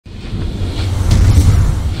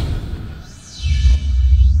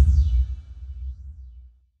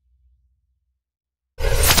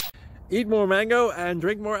Eat more mango and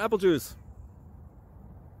drink more apple juice.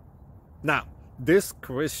 Now, this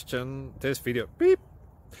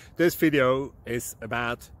video is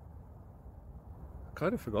about... I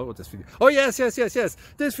kind of forgot what this video... Oh, yes.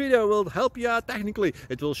 This video will help you out technically.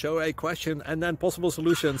 It will show a question and then possible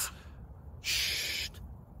solutions. Shh.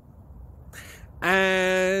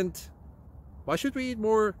 And why should we eat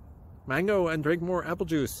more mango and drink more apple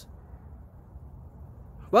juice?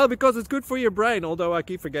 Well, because it's good for your brain, although I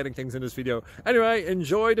keep forgetting things in this video. Anyway,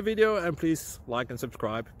 enjoy the video and please like and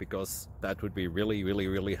subscribe, because that would be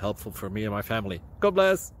really helpful for me and my family. God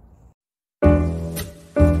bless!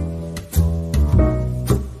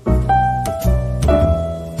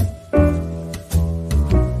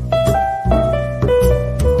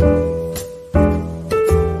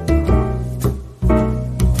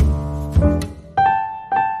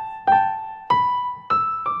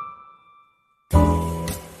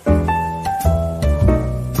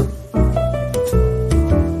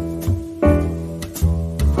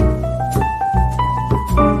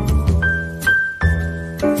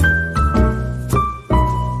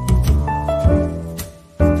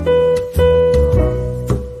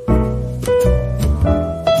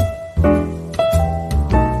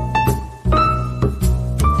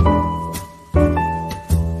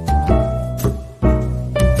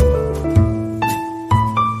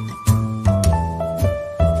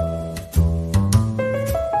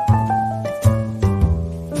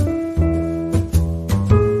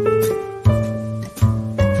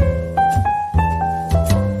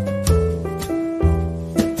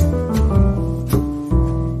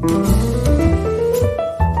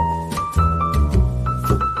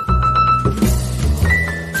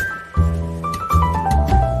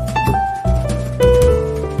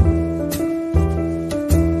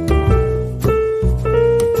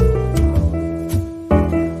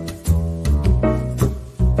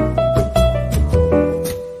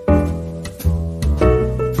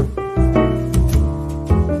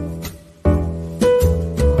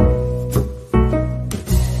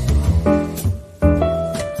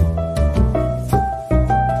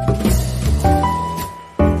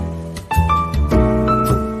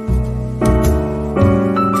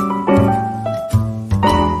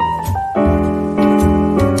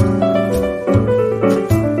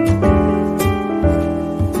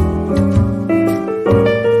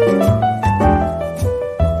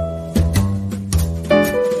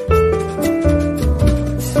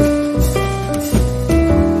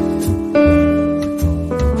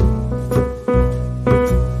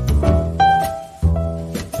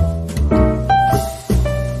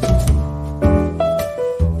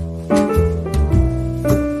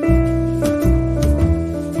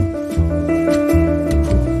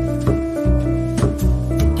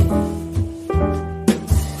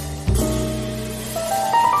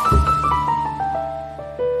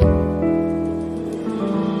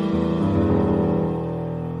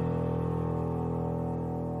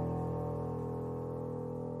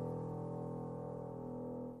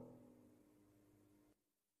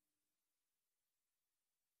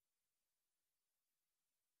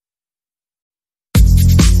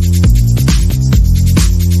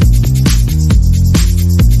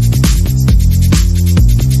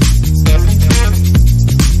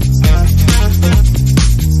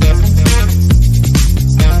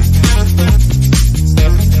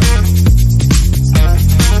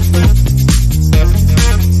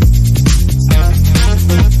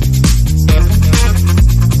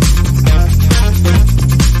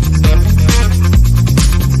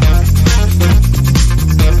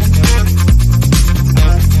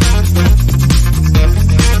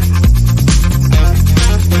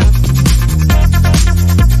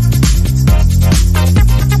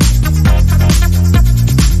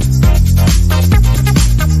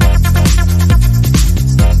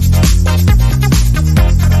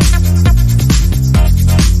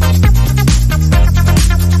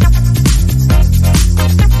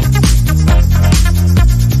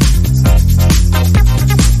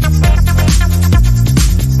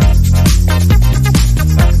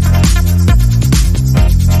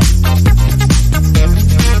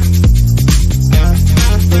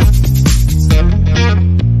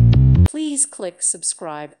 click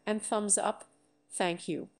subscribe and thumbs up. Thank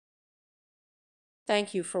you.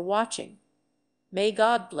 Thank you for watching. May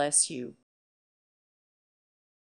God bless you.